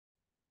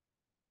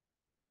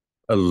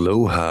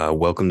Aloha,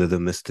 welcome to the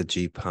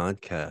Mr.G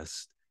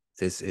podcast.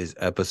 This is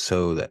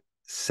episode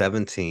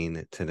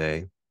 17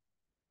 today.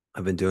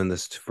 I've been doing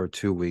this for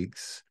 2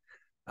 weeks.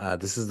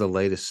 This is the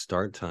latest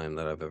start time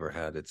that I've ever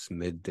had. It's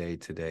midday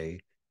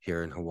today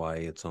here in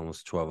Hawaii. It's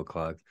almost 12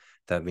 o'clock.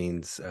 That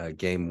means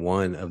game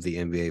one of the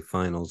NBA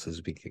Finals is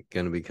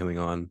going to be coming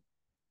on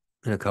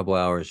in a couple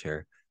hours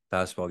here.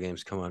 Basketball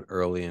games come on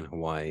early in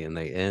Hawaii and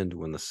they end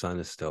when the sun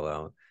is still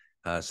out.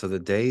 So the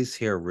days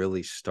here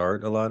really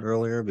start a lot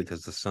earlier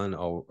because the sun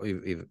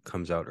even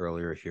comes out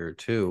earlier here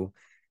too,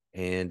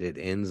 and it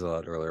ends a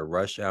lot earlier.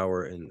 Rush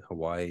hour in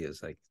Hawaii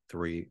is like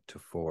 3 to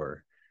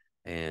 4,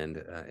 and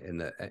in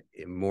the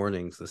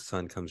mornings the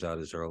sun comes out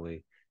as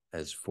early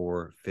as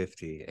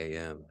 4:50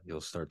 a.m.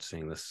 You'll start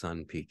seeing the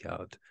sun peek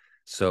out.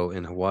 So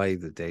in Hawaii,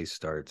 the day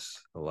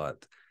starts a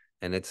lot,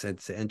 and it's an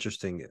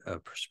interesting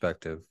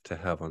perspective to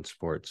have on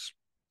sports.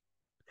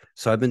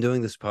 So I've been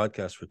doing this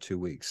podcast for 2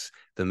 weeks.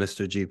 The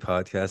Mr. G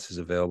podcast is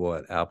available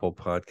at Apple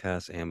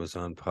Podcasts,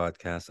 Amazon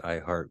Podcasts,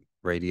 iHeart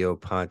Radio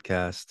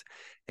Podcast,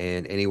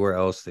 and anywhere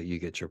else that you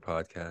get your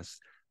podcasts.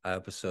 I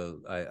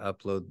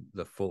upload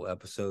the full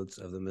episodes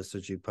of the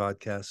Mr. G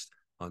podcast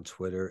on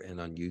Twitter and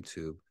on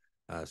YouTube,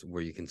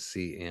 where you can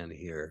see and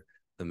hear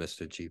the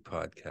Mr. G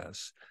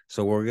podcast.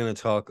 So we're going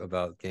to talk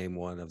about game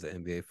one of the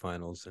NBA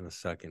Finals in a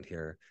second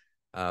here.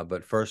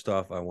 But first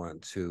off, I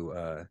want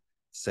to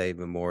say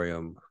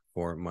memoriam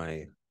for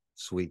my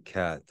sweet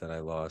cat that I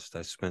lost.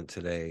 I spent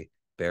today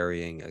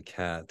burying a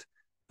cat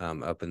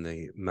up in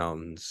the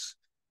mountains,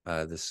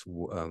 this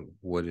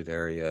wooded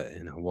area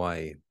in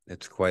Hawaii.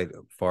 It's quite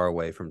far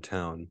away from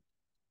town.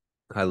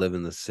 I live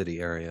in the city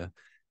area,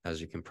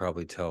 as you can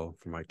probably tell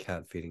from my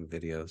cat feeding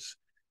videos.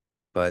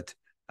 But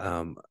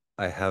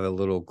I have a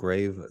little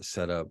grave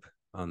set up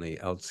on the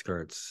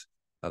outskirts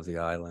of the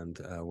island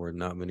where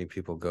not many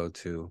people go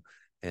to.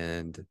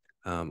 And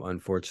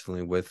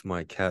unfortunately, with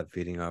my cat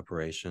feeding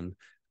operation,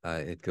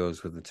 it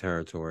goes with the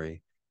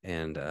territory.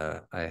 And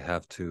I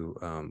have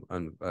to,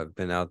 I've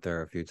been out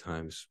there a few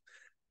times,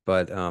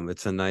 but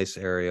it's a nice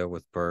area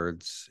with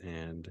birds,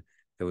 and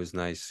it was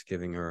nice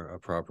giving her a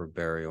proper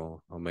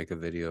burial. I'll make a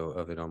video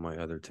of it on my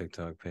other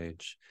TikTok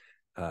page.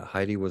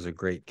 HideE was a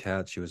great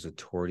cat. She was a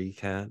tortie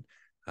cat.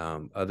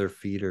 Other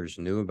feeders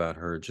knew about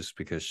her just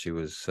because she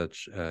was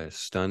such a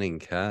stunning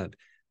cat.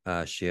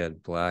 She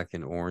had black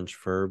and orange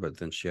fur, but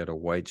then she had a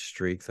white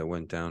streak that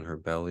went down her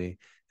belly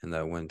and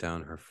that went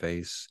down her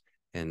face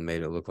and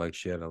made it look like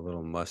she had a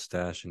little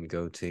mustache and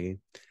goatee.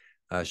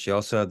 She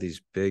also had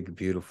these big,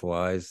 beautiful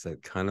eyes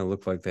that kind of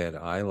looked like they had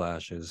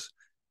eyelashes,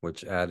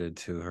 which added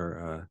to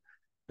her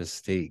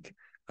mystique.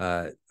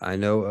 I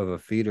know of a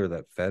feeder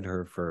that fed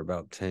her for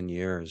about 10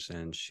 years,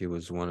 and she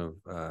was one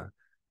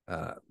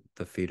of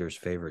the feeder's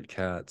favorite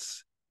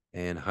cats.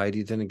 And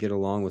HideE didn't get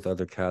along with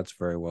other cats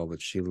very well, but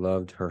she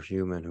loved her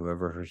human,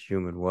 whoever her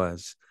human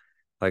was.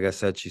 Like I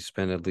said, she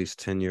spent at least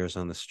 10 years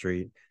on the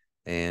street.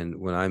 And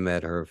when I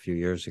met her a few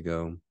years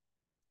ago,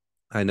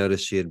 I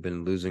noticed she had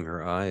been losing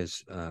her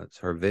eyes,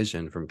 her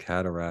vision from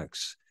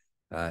cataracts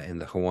in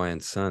the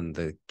Hawaiian sun.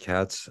 The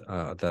cats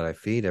that I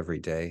feed every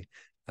day,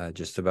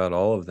 just about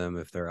all of them,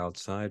 if they're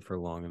outside for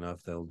long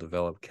enough, they'll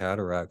develop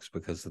cataracts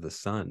because of the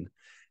sun.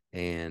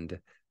 And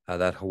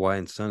that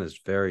Hawaiian sun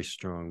is very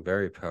strong,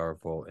 very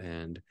powerful,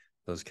 and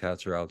those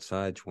cats are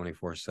outside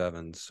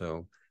 24/7.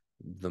 So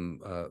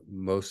the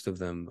most of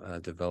them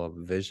develop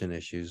vision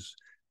issues.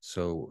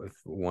 So if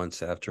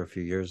once after a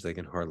few years, they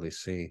can hardly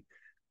see.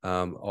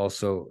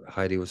 Also,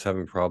 HideE was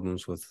having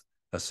problems with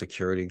a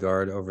security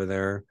guard over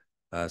there,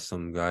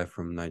 some guy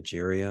from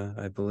Nigeria,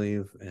 I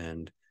believe,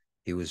 and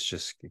he was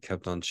just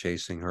kept on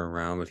chasing her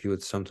around, but he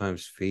would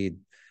sometimes feed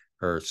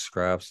her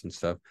scraps and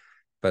stuff.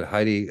 But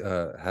HideE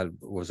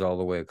was all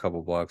the way a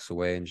couple blocks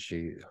away, and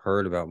she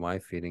heard about my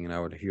feeding, and I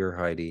would hear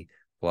HideE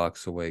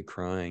blocks away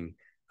crying,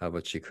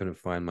 but she couldn't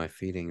find my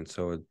feeding, and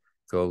so I'd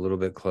go a little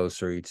bit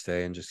closer each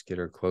day and just get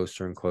her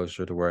closer and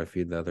closer to where I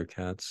feed the other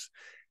cats.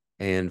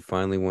 And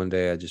finally, one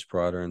day I just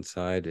brought her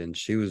inside, and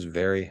she was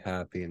very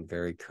happy and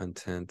very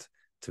content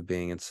to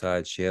being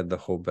inside. She had the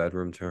whole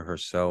bedroom to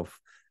herself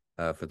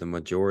for the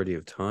majority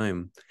of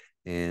time,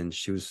 and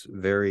she was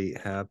very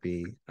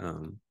happy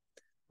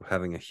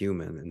having a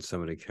human and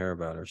somebody care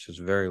about her. She was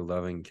a very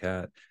loving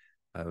cat.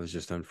 It was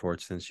just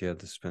unfortunate she had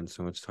to spend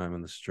so much time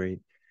on the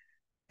street.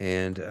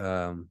 And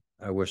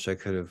I wish I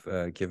could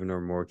have given her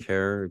more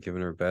care,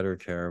 given her better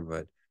care,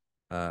 but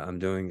I'm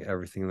doing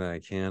everything that I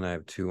can. I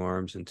have 2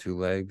 arms and 2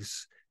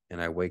 legs,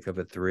 and I wake up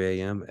at 3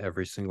 a.m.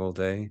 every single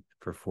day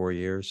for 4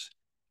 years,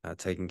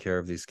 taking care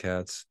of these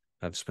cats.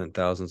 I've spent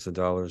thousands of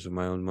dollars of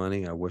my own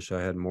money. I wish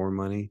I had more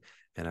money,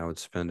 and I would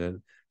spend it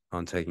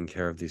on taking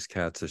care of these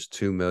cats. There's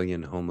 2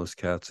 million homeless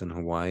cats in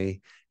Hawaii,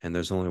 and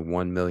there's only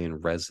 1 million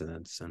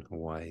residents in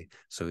Hawaii.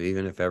 So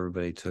even if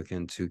everybody took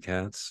in 2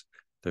 cats,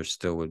 there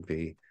still would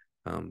be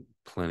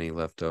plenty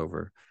left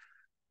over.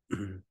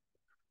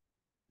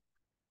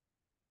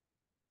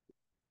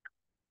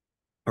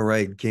 All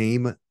right,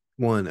 game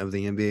one of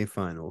the NBA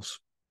Finals.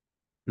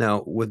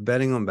 Now, with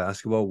betting on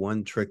basketball,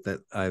 one trick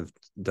that I've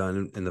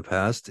done in the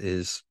past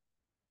is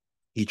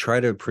you try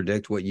to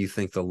predict what you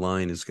think the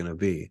line is going to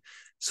be.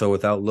 So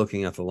without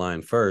looking at the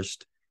line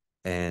first,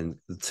 and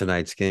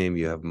tonight's game,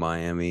 you have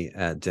Miami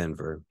at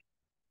Denver.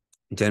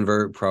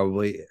 Denver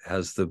probably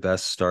has the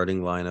best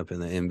starting lineup in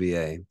the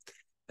NBA.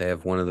 They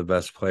have one of the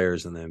best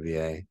players in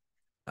the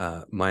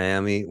NBA.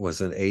 Miami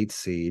was an 8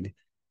 seed,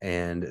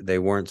 and they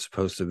weren't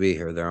supposed to be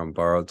here. They're on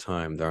borrowed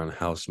time. They're on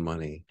house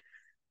money.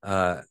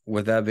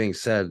 With that being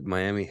said,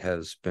 Miami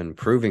has been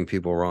proving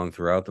people wrong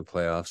throughout the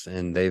playoffs,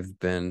 and they've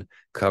been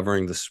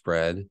covering the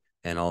spread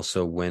and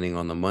also winning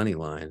on the money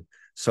line.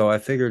 So I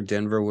figured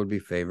Denver would be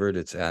favored.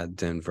 It's at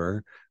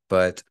Denver,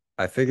 but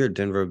I figured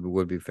Denver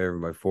would be favored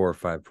by 4 or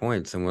 5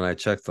 points. And when I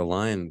checked the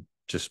line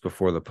just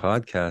before the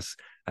podcast,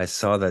 I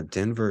saw that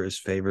Denver is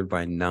favored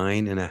by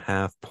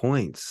 9.5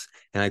 points,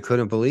 and I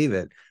couldn't believe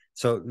it.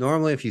 So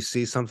normally, if you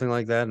see something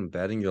like that in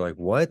betting, you're like,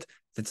 "What?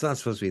 It's not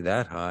supposed to be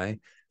that high."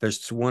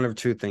 There's one of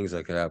two things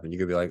that could happen. You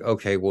could be like,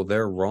 okay, well,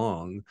 they're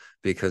wrong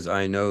because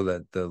I know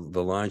that the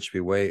line should be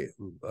way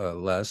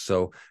less.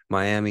 So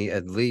Miami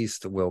at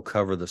least will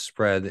cover the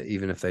spread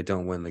even if they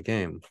don't win the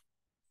game.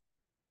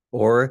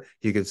 Or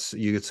you could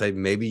say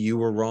maybe you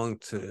were wrong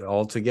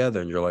altogether,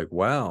 and you're like,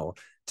 wow,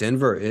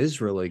 Denver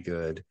is really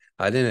good.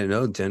 I didn't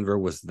know Denver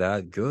was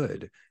that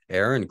good.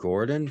 Aaron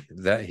Gordon,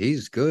 that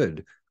he's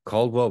good.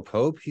 Caldwell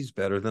Pope, he's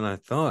better than I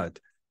thought.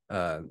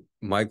 Not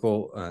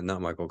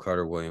Michael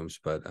Carter Williams,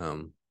 but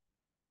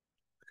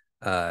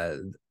uh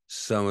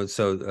so and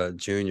so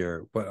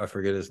junior, what, I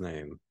forget his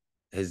name.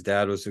 His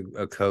dad was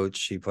a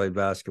coach. He played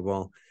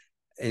basketball.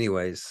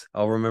 Anyways,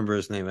 I'll remember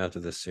his name after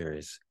this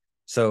series.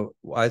 So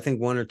I think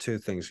one or two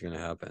things are going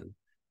to happen.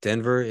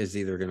 Denver is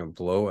either going to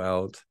blow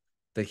out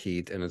the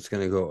Heat, and it's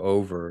going to go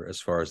over as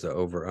far as the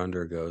over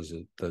under goes,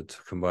 the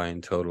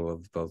combined total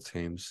of both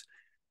teams,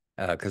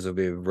 because it'll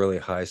be a really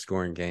high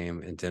scoring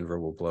game, and Denver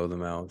will blow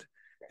them out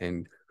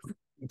and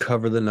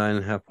cover the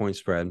 9.5 point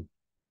spread.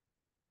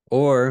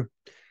 Or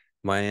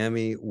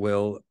Miami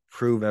will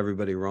prove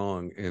everybody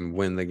wrong and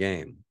win the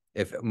game.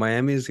 If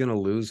Miami is going to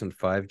lose in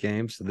 5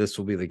 games, this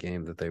will be the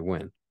game that they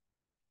win.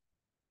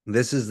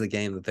 This is the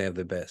game that they have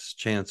the best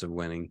chance of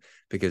winning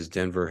because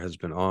Denver has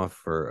been off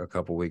for a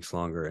couple weeks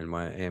longer and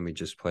Miami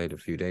just played a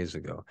few days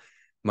ago.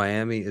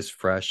 Miami is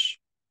fresh.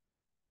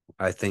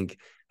 I think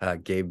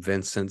Gabe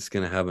Vincent's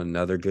going to have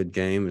another good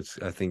game.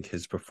 I think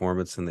his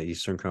performance in the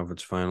Eastern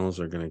Conference Finals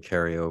are going to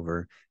carry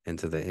over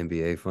into the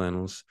NBA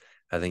Finals.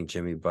 I think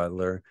Jimmy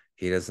Butler,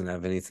 he doesn't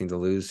have anything to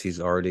lose. He's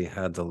already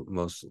had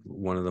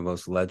one of the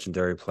most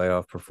legendary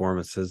playoff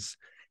performances,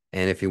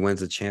 and if he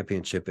wins a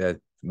championship,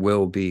 it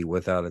will be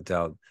without a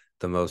doubt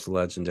the most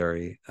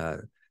legendary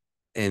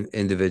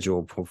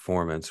individual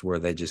performance where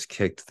they just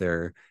kicked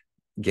their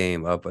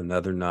game up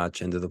another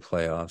notch into the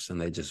playoffs and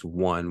they just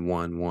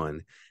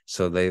won.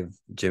 So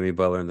Jimmy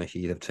Butler and the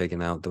Heat have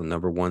taken out the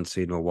number 1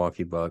 seed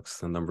Milwaukee Bucks,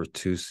 the number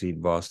 2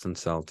 seed Boston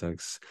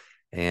Celtics,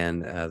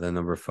 and the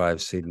number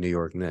 5 seed New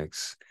York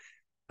Knicks.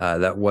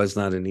 That was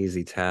not an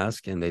easy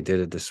task, and they did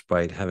it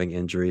despite having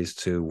injuries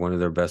to one of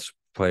their best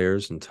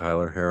players and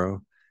Tyler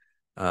Herro.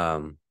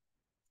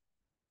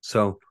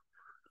 So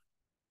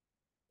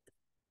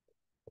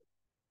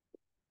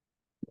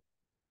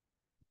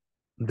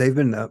they've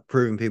been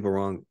proving people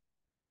wrong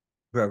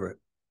forever.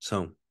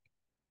 So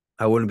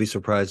I wouldn't be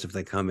surprised if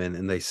they come in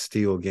and they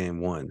steal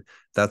game 1.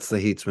 That's the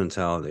Heat's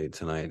mentality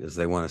tonight, is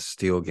they want to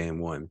steal game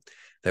 1.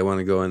 They want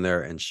to go in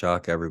there and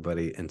shock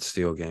everybody and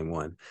steal game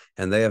 1.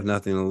 And they have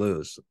nothing to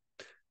lose.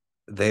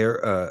 They're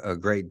a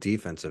great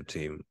defensive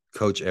team.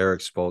 Coach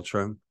Eric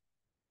Spoelstra,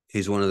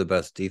 he's one of the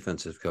best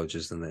defensive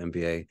coaches in the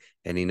NBA,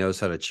 and he knows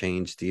how to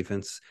change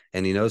defense,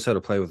 and he knows how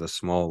to play with a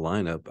small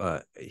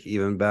lineup.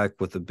 Even back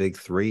with the big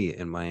 3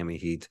 in Miami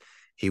Heat,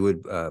 he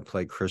would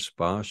play Chris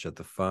Bosh at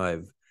the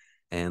 5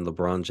 and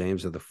LeBron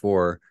James at the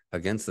 4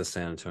 against the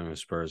San Antonio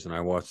Spurs, and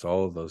I watched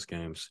all of those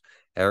games.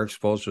 Eric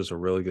Spoelstra is a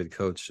really good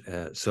coach.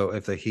 So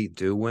if the Heat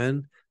do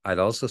win, I'd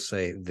also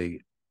say the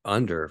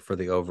under for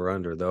the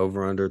over-under. The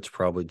over-under, it's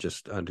probably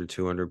just under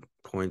 200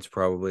 points,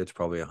 probably. It's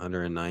probably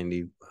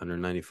 190,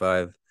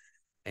 195.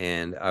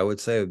 And I would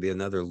say it would be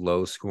another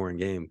low scoring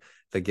game.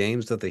 The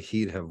games that the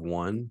Heat have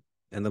won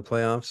in the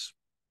playoffs,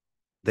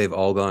 they've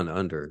all gone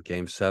under.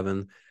 Game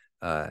 7,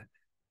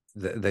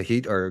 the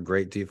Heat are a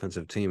great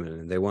defensive team,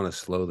 and they want to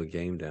slow the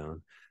game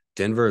down.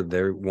 Denver,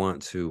 they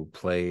want to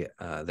play.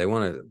 They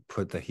want to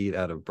put the Heat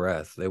out of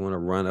breath. They want to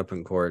run up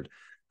in court.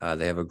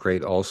 They have a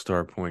great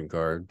all-star point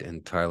guard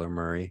in Tyler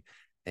Murray,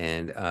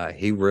 and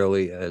he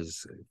really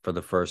is, for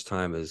the first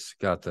time, has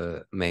got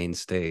the main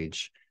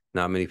stage.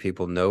 Not many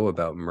people know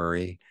about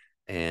Murray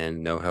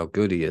and know how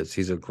good he is.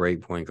 He's a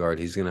great point guard.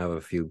 He's going to have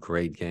a few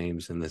great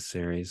games in this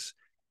series.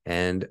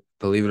 And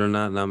believe it or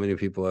not many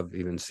people have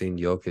even seen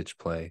Jokic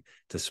play,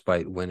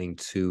 despite winning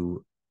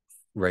 2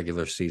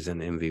 regular season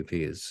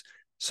MVPs.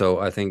 So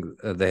I think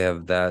they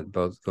have that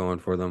both going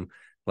for them.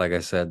 Like I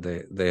said,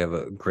 they have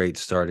a great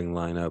starting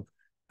lineup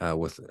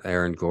with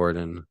Aaron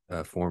Gordon,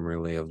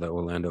 formerly of the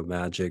Orlando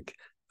Magic,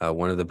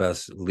 one of the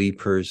best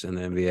leapers in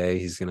the NBA.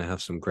 He's going to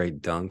have some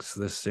great dunks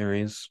this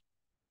series.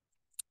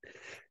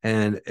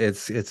 And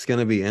it's going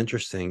to be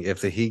interesting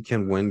if the Heat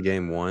can win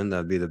game one.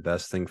 That'd be the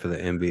best thing for the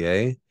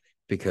NBA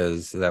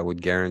because that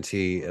would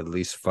guarantee at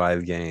least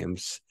 5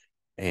 games.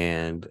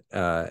 And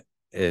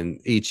in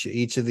each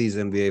of these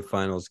NBA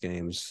Finals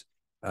games,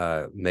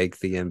 make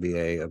the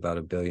NBA about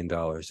 $1 billion.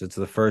 It's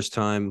the first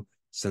time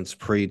since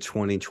pre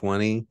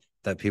 2020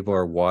 that people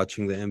are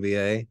watching the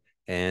NBA,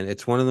 and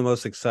it's one of the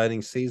most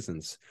exciting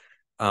seasons.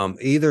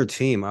 Either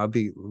team, I'll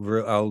be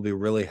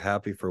really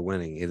happy for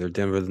winning, either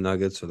Denver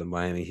Nuggets or the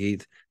Miami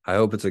Heat. I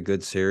hope it's a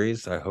good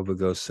series. I hope it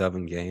goes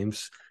 7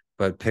 games.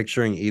 But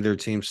picturing either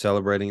team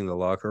celebrating in the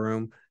locker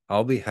room,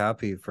 I'll be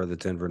happy for the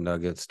Denver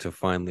Nuggets to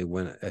finally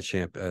win an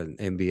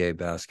NBA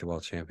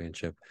basketball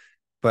championship.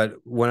 But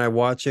when I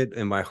watch it,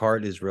 and my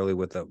heart is really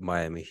with the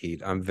Miami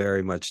Heat, I'm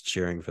very much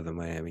cheering for the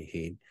Miami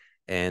Heat,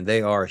 and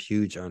they are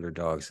huge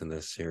underdogs in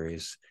this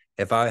series.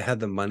 If I had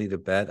the money to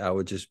bet, I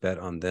would just bet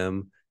on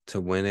them to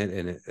win it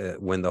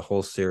and win the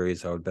whole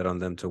series. I would bet on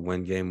them to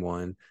win game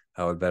one.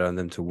 I would bet on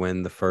them to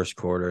win the first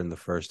quarter and the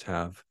first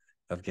half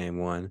of game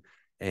one.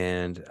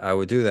 And I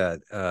would do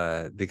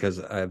that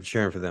because I'm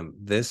cheering for them.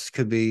 This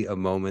could be a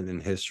moment in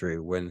history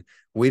when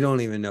we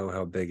don't even know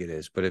how big it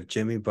is. But if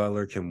Jimmy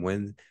Butler can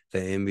win the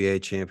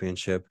NBA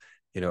championship,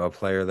 a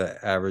player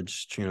that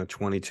averaged,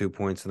 22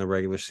 points in the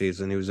regular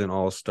season, he was an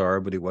all-star,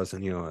 but he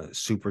wasn't, a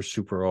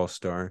super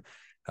all-star.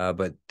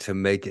 But to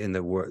make it in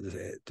the world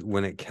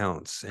when it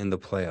counts in the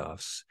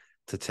playoffs,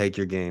 to take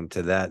your game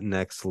to that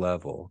next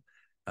level,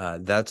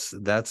 that's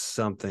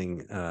something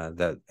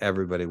that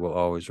everybody will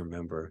always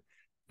remember.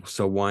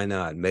 So why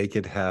not make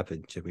it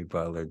happen, Jimmy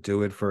Butler?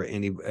 Do it for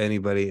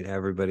anybody and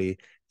everybody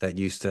that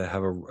used to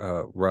have a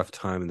rough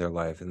time in their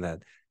life and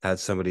that had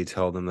somebody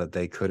tell them that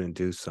they couldn't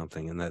do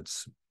something, and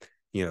that's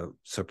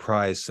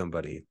surprise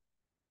somebody.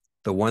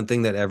 The one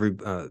thing that every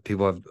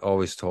people have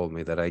always told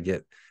me that I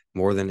get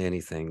more than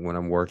anything when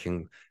I'm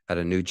working at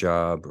a new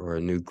job or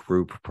a new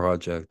group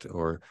project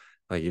or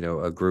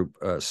a group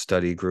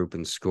study group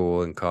in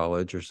school and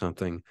college or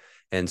something,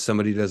 and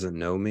somebody doesn't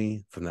know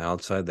me from the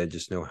outside, they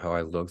just know how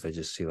I look. They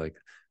just see like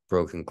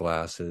broken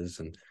glasses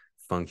and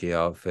funky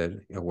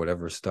outfit or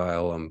whatever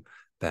style I'm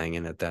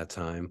banging at that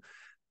time.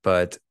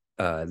 But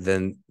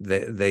then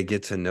they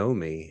get to know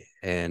me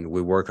and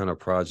we work on a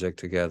project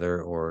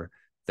together, or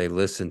they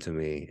listen to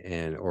me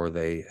and or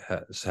they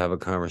have a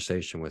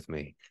conversation with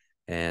me,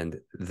 and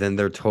then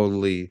they're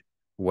totally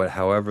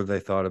however they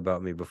thought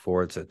about me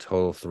before, it's a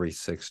total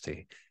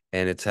 360.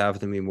 And it's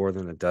happened to me more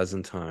than a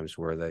dozen times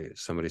where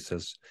somebody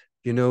says,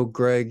 Greg,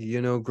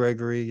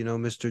 Gregory,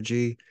 Mr.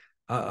 G,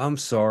 I'm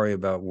sorry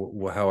about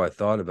how I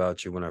thought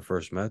about you when I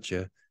first met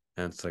you.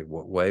 And it's like,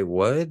 wait,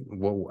 what?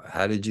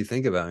 How did you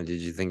think about me? Did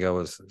you think I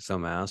was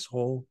some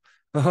asshole?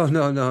 Oh,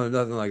 no, no,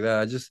 nothing like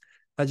that.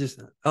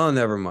 Oh,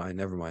 never mind,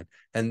 never mind.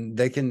 And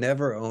they can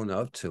never own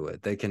up to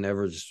it. They can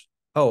never just,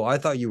 oh, I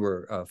thought you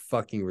were a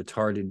fucking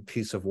retarded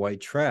piece of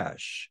white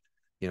trash.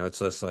 It's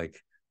just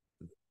like,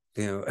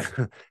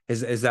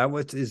 is that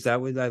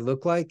what I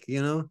look like?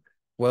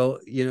 Well,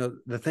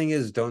 the thing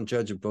is, don't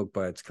judge a book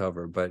by its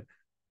cover. But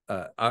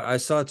I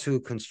saw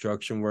 2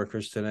 construction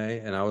workers today,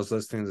 and I was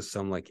listening to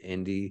some like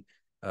indie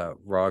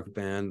rock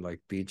band, like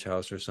Beach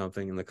House or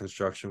something, and the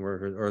construction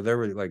workers, or they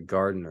were like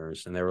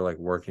gardeners, and they were like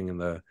working in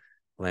the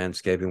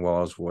landscaping while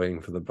I was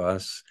waiting for the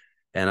bus.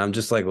 And I'm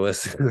just like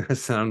listening to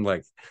this, and I'm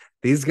like,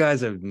 these guys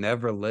have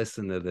never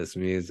listened to this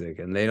music,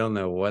 and they don't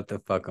know what the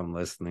fuck I'm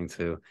listening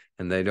to,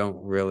 and they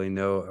don't really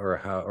know or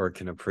how or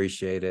can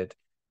appreciate it.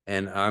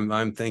 And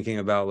I'm thinking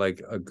about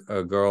like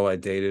a girl I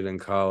dated in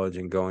college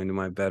and going to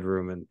my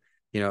bedroom and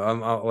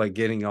I'm like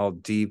getting all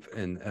deep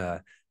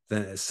and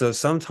then so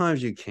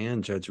sometimes you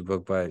can judge a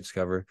book by its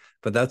cover,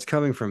 but that's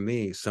coming from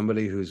me,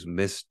 somebody who's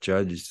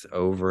misjudged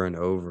over and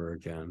over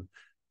again.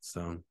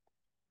 So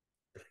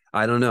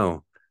I don't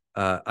know.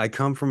 I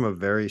come from a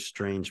very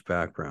strange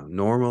background.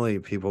 Normally,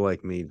 people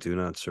like me do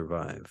not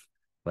survive.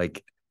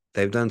 Like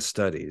they've done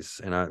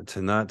studies, and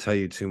to not tell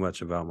you too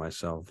much about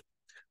myself,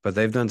 but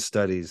they've done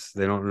studies.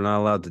 They're not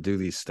allowed to do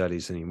these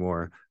studies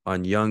anymore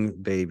on young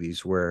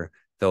babies where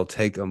they'll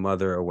take a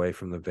mother away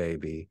from the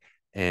baby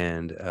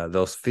and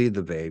they'll feed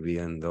the baby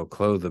and they'll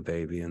clothe the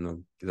baby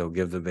and they'll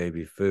give the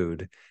baby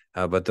food,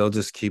 but they'll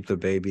just keep the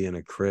baby in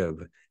a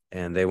crib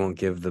and they won't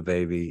give the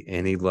baby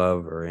any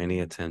love or any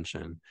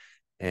attention.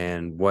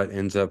 And what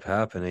ends up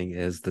happening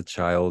is the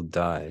child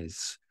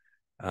dies.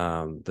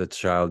 The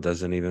child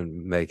doesn't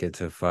even make it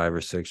to 5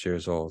 or 6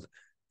 years old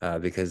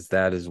because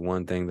that is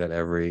one thing that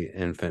every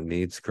infant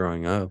needs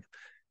growing up.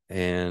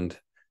 And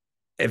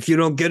if you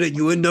don't get it,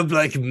 you end up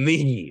like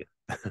me.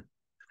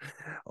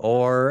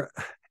 Or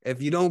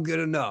if you don't get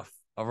enough,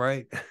 all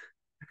right,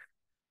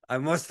 I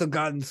must have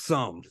gotten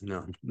some.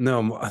 No,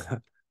 no,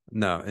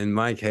 no. In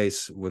my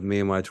case, with me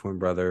and my twin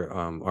brother,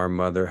 our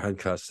mother had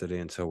custody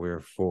until we were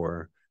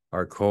 4.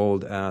 Our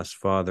cold ass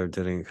father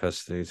didn't get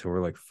custody until we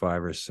were like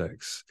 5 or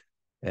 6.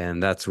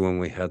 And that's when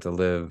we had to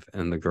live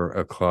in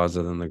a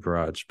closet in the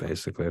garage,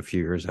 basically, a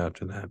few years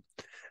after that.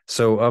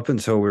 So up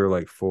until we were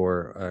like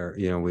 4,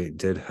 we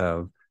did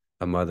have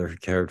a mother who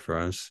cared for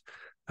us.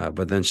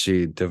 But then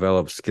she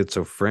developed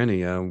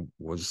schizophrenia,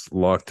 was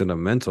locked in a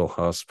mental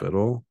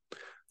hospital.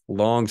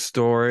 Long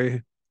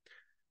story.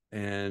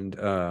 And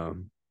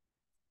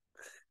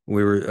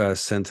we were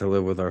sent to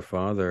live with our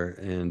father.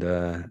 And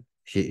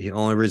the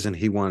only reason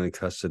he wanted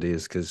custody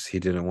is because he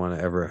didn't want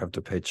to ever have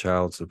to pay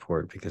child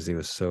support because he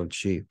was so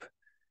cheap.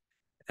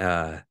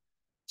 Uh,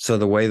 So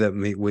the way that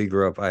we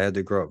grew up, I had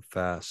to grow up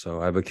fast.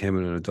 So I became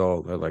an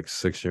adult at like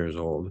 6 years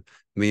old.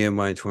 Me and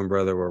my twin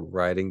brother were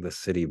riding the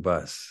city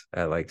bus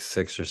at like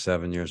 6 or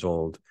 7 years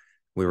old.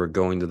 We were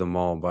going to the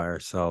mall by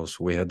ourselves.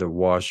 We had to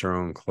wash our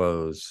own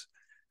clothes.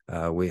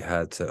 We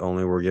had to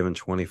only were given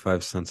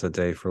 25 cents a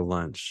day for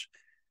lunch.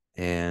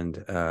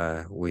 And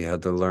we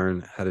had to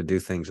learn how to do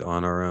things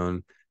on our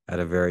own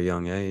at a very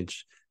young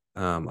age.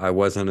 I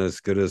wasn't as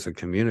good as a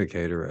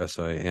communicator as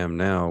I am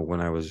now when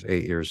I was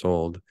 8 years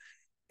old.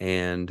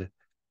 And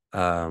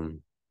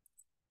um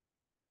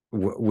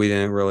we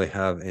didn't really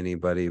have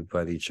anybody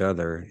but each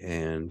other,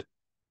 and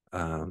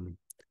um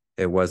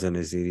it wasn't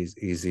as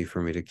easy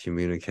for me to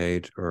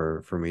communicate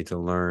or for me to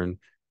learn.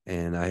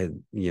 And I had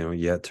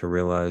yet to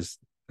realize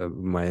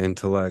my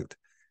intellect.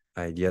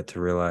 I had yet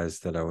to realize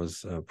that I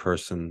was a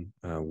person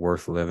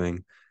worth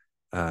living.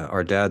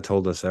 Our dad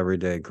told us every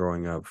day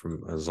growing up,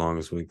 from as long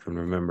as we can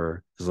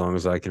remember, as long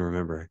as I can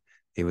remember,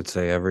 he would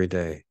say every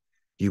day,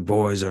 "You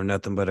boys are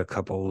nothing but a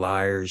couple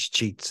liars,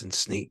 cheats, and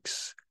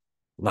sneaks.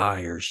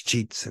 Liars,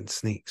 cheats, and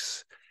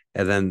sneaks."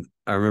 And then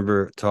I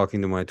remember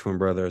talking to my twin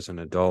brother as an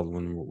adult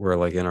when we're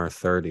like in our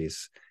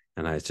 30s.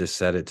 And I just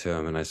said it to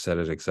him, and I said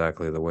it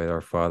exactly the way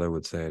our father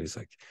would say it. He's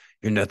like,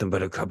 "You're nothing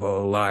but a couple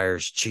of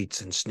liars,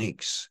 cheats, and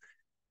sneaks."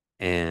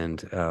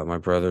 And my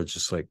brother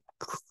just like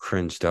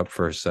cringed up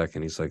for a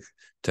second. He's like,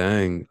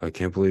 "Dang, I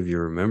can't believe you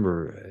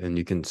remember and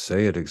you can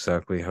say it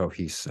exactly how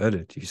he said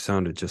it. You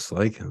sounded just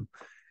like him."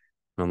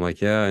 And I'm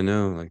like, "Yeah, I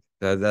know. Like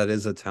that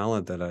is a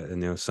talent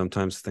that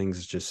sometimes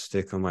things just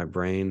stick on my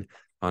brain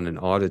on an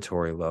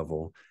auditory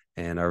level."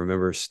 And I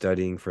remember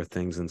studying for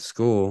things in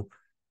school.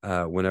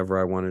 Whenever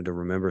I wanted to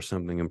remember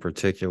something in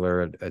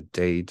particular, a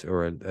date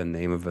or a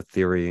name of a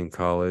theory in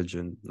college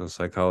and a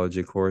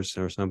psychology course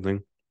or something,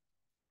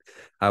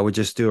 I would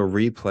just do a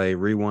replay,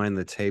 rewind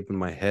the tape in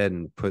my head,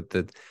 and put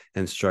the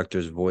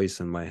instructor's voice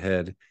in my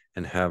head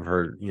and have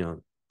her,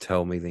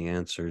 tell me the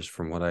answers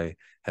from what I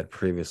had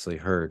previously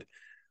heard.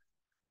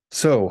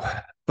 So,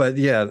 but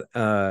yeah,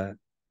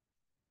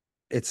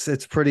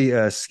 it's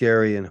pretty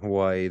scary in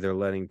Hawaii. They're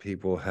letting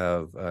people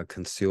have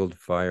concealed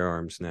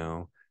firearms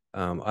now.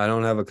 I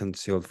don't have a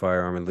concealed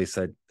firearm, at least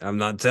I'm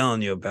not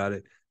telling you about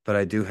it, but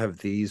I do have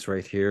these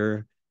right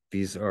here.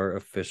 These are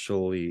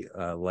officially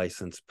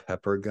licensed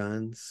pepper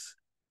guns.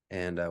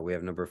 And we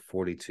have number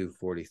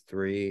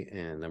 4243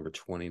 and number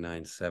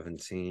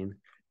 2917.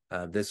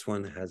 This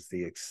one has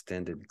the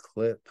extended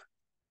clip,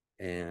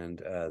 and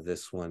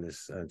this one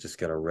is just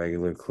got a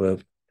regular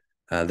clip.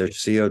 They're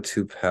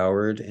CO2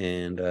 powered,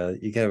 and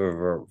you can have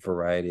a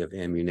variety of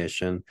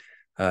ammunition.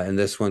 In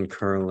this one,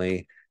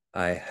 currently,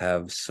 I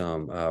have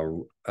some,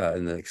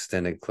 in the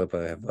extended clip,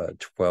 I have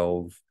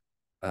 12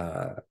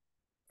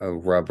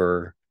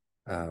 rubber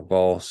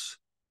balls.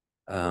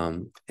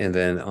 And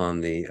then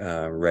on the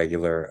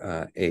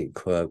regular 8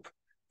 clip,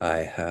 I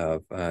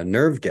have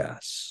nerve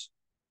gas.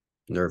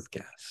 Nerve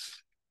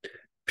gas.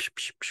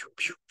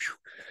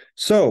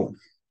 So,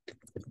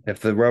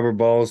 if the rubber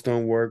balls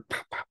don't work,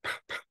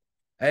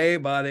 hey,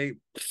 buddy.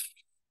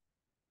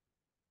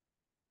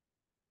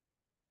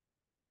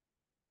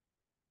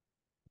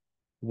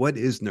 What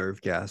is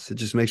nerve gas? It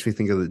just makes me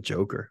think of the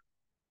Joker.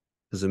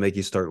 Does it make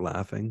you start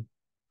laughing?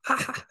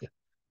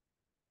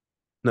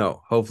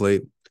 No,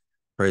 hopefully,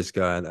 praise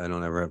God, I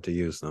don't ever have to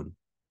use them.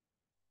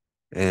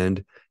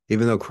 And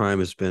even though crime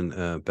has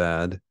been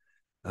bad,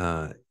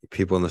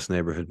 people in this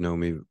neighborhood know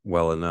me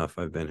well enough.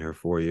 I've been here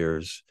 4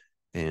 years,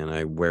 and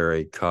I wear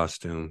a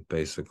costume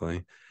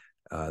basically.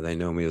 They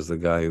know me as the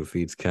guy who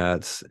feeds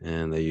cats,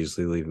 and they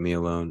usually leave me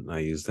alone. I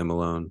use them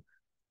alone.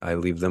 I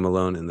leave them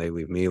alone, and they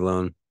leave me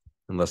alone.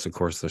 Unless, of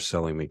course, they're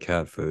selling me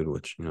cat food,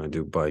 which, I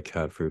do buy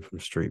cat food from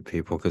street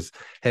people because,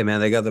 hey, man,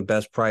 they got the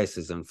best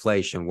prices,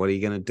 inflation. What are you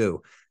going to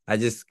do? I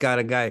just got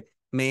a guy,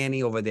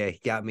 Manny, over there. He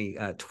got me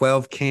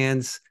 12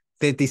 cans,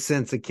 50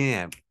 cents a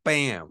can.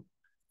 Bam.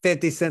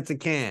 50 cents a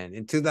can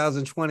in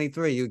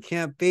 2023. You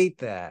can't beat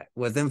that.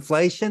 With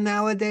inflation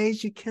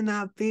nowadays, you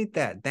cannot beat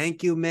that.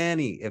 Thank you,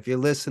 Manny. If you're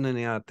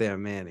listening out there,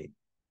 Manny,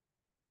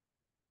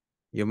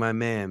 you're my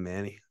man,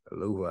 Manny.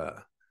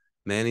 Aloha.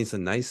 Manny's a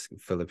nice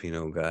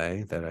Filipino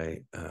guy that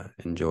I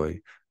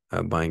enjoy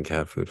buying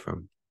cat food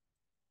from.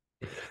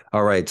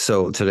 All right.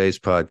 So today's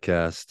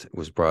podcast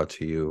was brought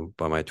to you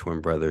by my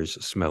twin brothers,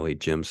 Smelly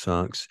Gym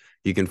Socks.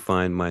 You can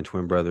find my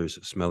twin brothers,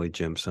 Smelly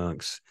Gym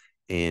Socks,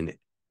 in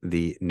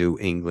the New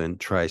England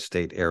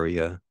tri-state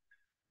area,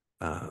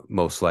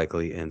 most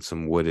likely in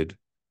some wooded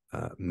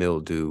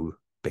mildew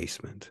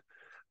basement.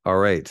 All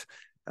right.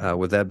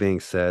 With that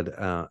being said,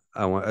 I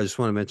just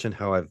want to mention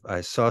how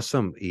I saw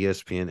some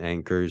ESPN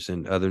anchors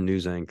and other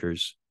news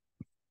anchors.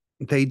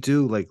 They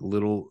do like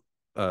little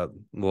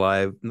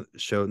live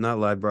show, not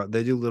live, bro.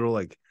 They do little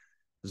like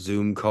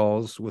Zoom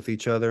calls with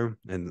each other,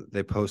 and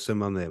they post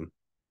them on the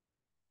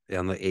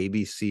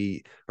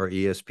ABC or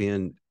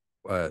ESPN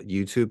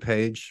YouTube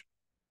page.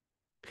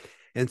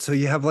 And so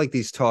you have like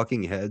these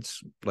talking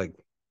heads, like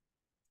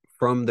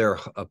from their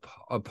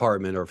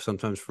apartment or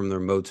sometimes from their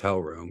motel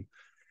room,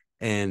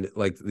 and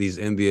like these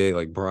NBA,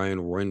 like Brian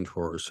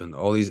Windhorst and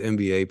all these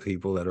NBA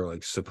people that are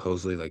like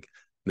supposedly like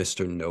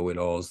Mr.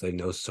 Know-it-alls. They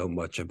know so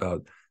much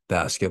about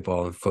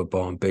basketball and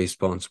football and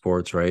baseball and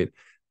sports, right?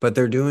 But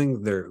they're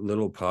doing their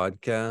little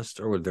podcast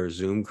or their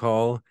Zoom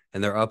call,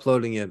 and they're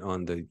uploading it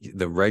on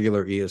the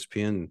regular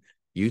ESPN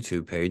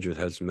YouTube page, which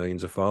has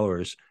millions of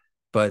followers.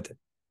 But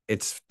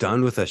it's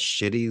done with a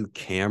shitty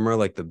camera,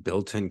 like the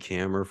built-in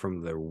camera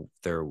from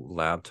their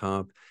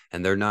laptop,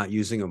 and they're not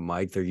using a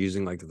mic. They're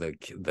using like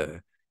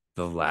the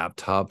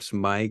laptop's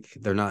mic.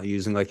 They're not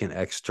using like an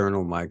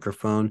external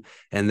microphone,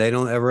 and they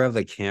don't ever have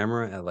the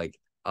camera at like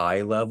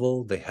eye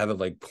level. They have it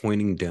like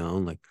pointing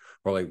down, like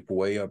or like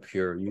way up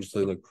here.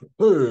 Usually, like,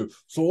 hey,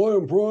 so I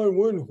am Brian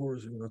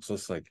Windhorst. And it's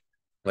just like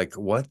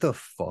what the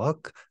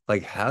fuck?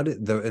 Like, how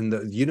did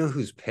the you know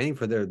who's paying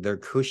for their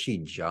cushy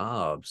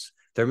jobs?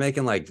 They're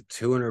making like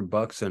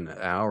 $200 an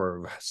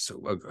hour,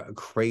 so a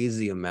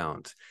crazy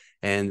amount,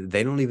 and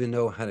they don't even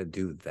know how to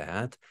do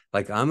that.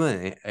 Like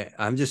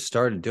I'm just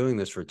started doing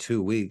this for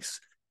 2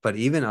 weeks, but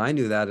even I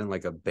knew that in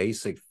like a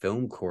basic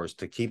film course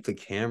to keep the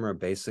camera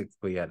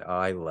basically at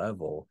eye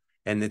level.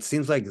 And it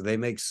seems like they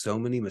make so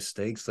many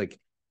mistakes. Like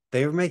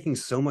they're making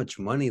so much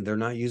money, they're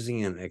not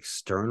using an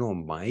external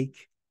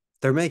mic.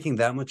 They're making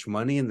that much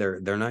money and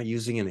they're not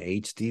using an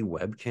HD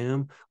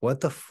webcam. What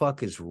the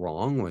fuck is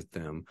wrong with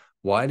them?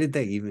 Why did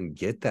they even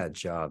get that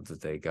job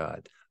that they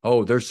got?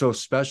 Oh, they're so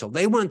special.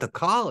 They went to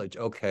college.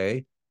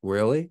 Okay,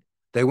 really?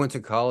 They went to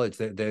college.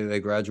 They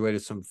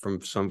graduated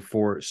from some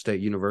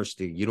state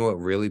university. You know what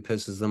really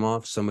pisses them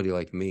off? Somebody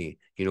like me.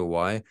 You know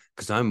why?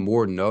 Because I'm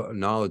more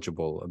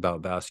knowledgeable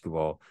about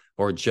basketball,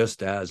 or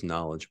just as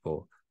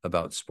knowledgeable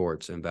about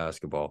sports and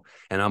basketball.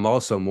 And I'm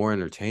also more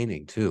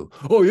entertaining too.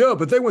 Oh yeah,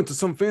 but they went to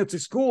some fancy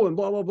school and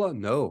blah blah blah.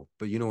 No,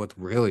 but you know what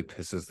really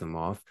pisses them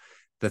off?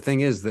 The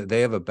thing is that they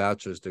have a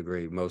bachelor's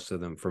degree, most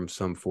of them from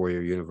some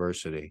four-year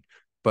university,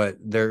 but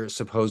they're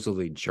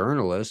supposedly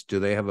journalists. Do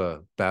they have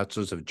a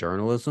bachelor's of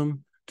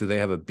journalism? Do they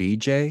have a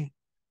BJ?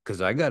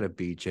 Because I got a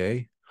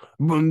BJ.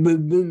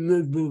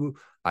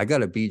 I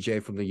got a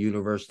BJ from the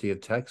University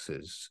of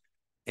Texas,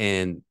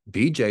 and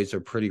BJs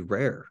are pretty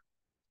rare,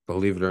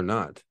 believe it or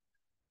not.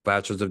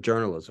 Bachelors of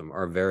journalism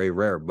are very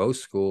rare.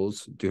 Most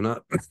schools do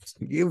not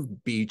give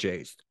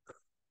BJs.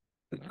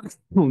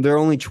 There are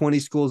only 20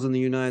 schools in the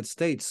United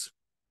States,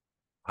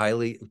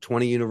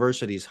 20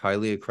 universities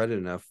highly accredited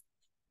enough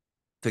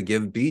to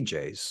give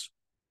BJs.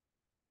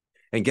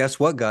 And guess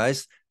what,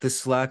 guys? The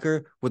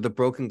slacker with the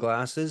broken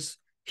glasses,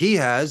 he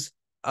has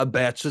a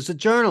bachelor's of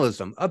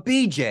journalism, a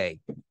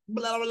BJ.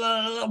 Blah,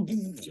 blah, blah.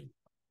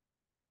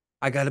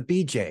 I got a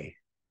BJ.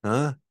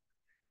 Huh?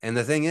 And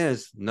the thing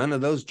is, none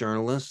of those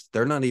journalists,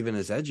 they're not even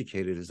as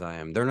educated as I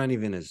am. They're not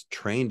even as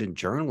trained in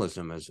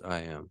journalism as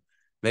I am.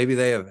 Maybe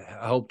they have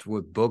helped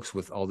with books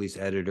with all these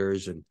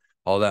editors and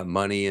all that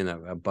money and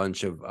a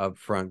bunch of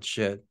upfront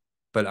shit.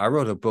 But I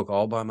wrote a book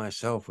all by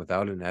myself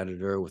without an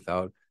editor,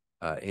 without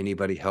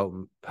anybody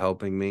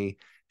helping me.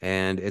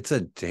 And it's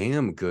a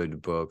damn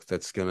good book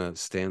that's going to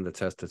stand the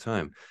test of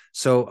time.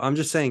 So I'm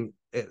just saying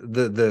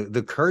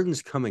the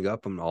curtain's coming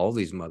up on all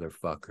these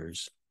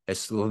motherfuckers.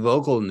 As the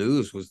local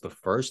news was the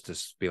first to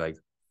be like,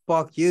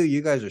 fuck you,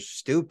 you guys are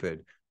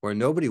stupid. Where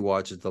nobody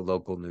watches the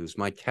local news.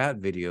 My cat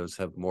videos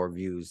have more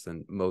views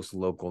than most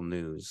local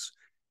news.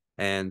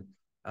 And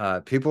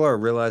people are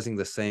realizing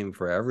the same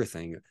for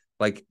everything.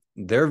 Like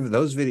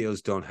those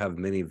videos don't have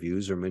many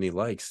views or many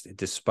likes,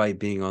 despite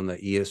being on the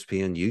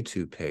ESPN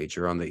YouTube page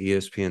or on the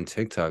ESPN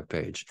TikTok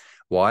page.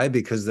 Why?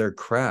 Because they're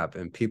crap.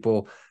 And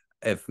people,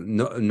 if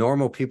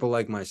normal people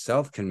like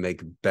myself can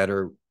make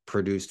better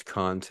produced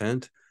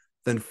content,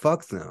 then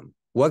fuck them.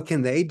 What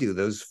can they do?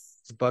 Those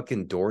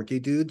fucking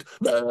dorky dudes.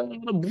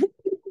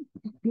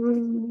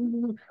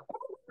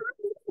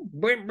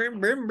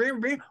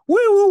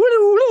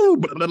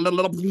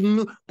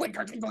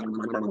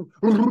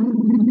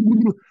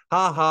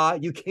 Ha ha,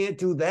 you can't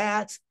do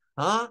that.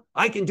 Huh?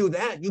 I can do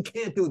that. You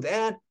can't do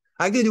that.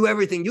 I can do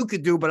everything you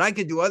could do, but I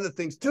can do other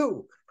things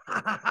too.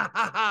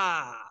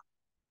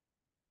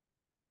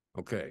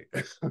 Okay.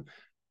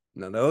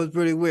 Now that was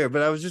pretty weird,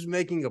 but I was just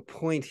making a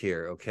point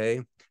here,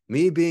 okay?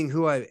 Me being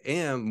who I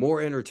am,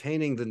 more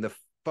entertaining than the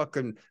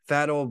fucking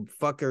fat old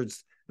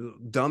fuckers,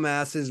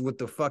 dumbasses with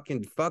the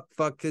fucking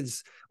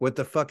fuckers with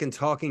the fucking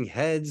talking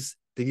heads.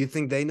 Do you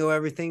think they know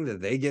everything?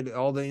 That they get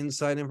all the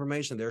inside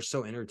information? They're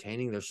so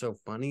entertaining, they're so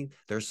funny,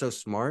 they're so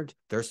smart,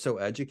 they're so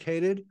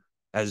educated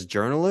as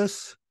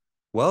journalists.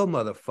 Well,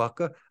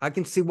 motherfucker, I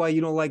can see why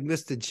you don't like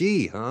Mr.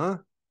 G, huh?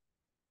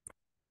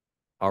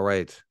 All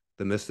right,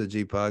 the Mr.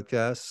 G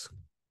podcast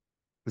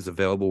is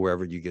available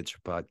wherever you get your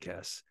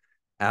podcasts.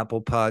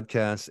 Apple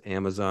Podcasts,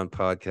 Amazon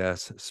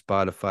Podcasts,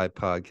 Spotify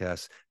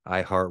Podcasts,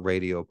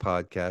 iHeartRadio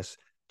Podcasts.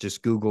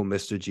 Just Google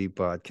Mr. G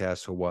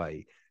Podcast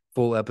Hawaii.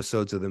 Full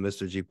episodes of the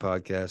Mr. G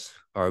podcast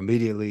are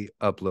immediately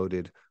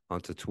uploaded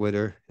onto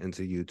Twitter and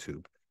to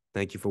YouTube.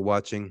 Thank you for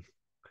watching.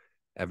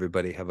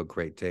 Everybody have a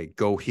great day.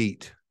 Go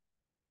Heat.